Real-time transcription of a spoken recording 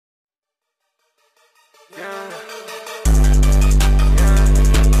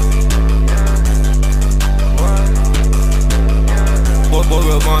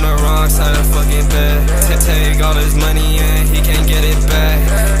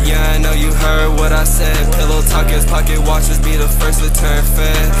pockets, pocket watches be the first to turn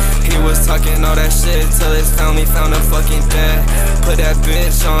fat. He was talking all that shit till his family found him fucking dead. Put that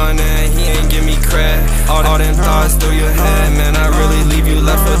bitch on and he ain't give me credit. All them thoughts through your head, man, I really leave you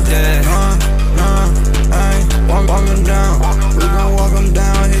left for dead. Walk him down, we gon' walk him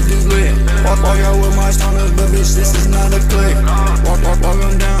down, hit this lit. Walk out with my stoners, but bitch, this is not a click. Walk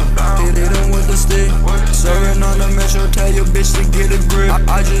him down, hit him with the stick. Serving on the metro, tell your bitch to get a grip.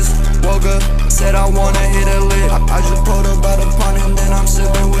 I just woke up, said I wanna hit a lick. I just pulled up out the pond and then I'm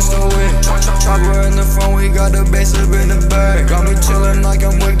sipping with Stoeic. Chopper in the front, we got the bass up in the back. Got me chillin' like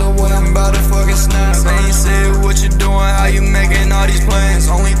I'm wicked away, I'm about to fucking snap. Man, you said what you doing, how you making all these plans.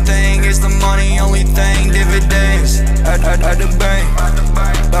 Only thing is the money, only thing dividends. At the bank,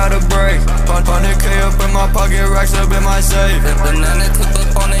 by the break. 100K up in my pocket, racks up in my safe. That banana clip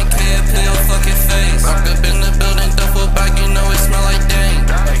up on that KFP, your fucking face. Rock up in the building, duffel bag, you know it smell like dang.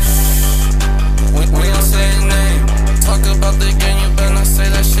 We don't say his name. Talk about the game, you better not say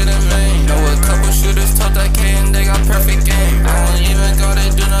that shit in vain. Know a couple shooters talk that K and they got perfect game. I don't even gotta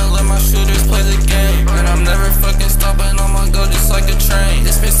do not let my shooters play the game. And I'm never fucking stopping, I'ma go just like a train.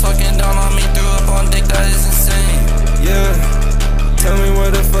 This bitch talking down on me, threw up on dick, that is insane. Yeah, tell me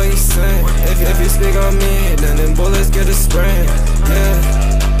what the fuck you saying. If you speak on me, then them bullets get a sprain.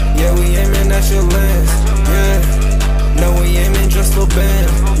 Yeah, we aiming at your lens. Yeah, no, we aiming just a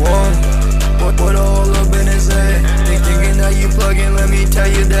band. Whoa. Put a hole up in his head. Thinking that you plugging, let me tell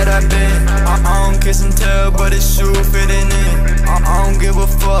you that I've been. I don't kiss and tell, but it's true fitting in. I don't give a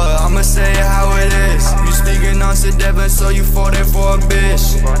fuck, I'ma say it how it is. You speaking on Devin, so you fought it for a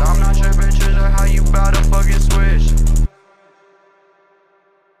bitch.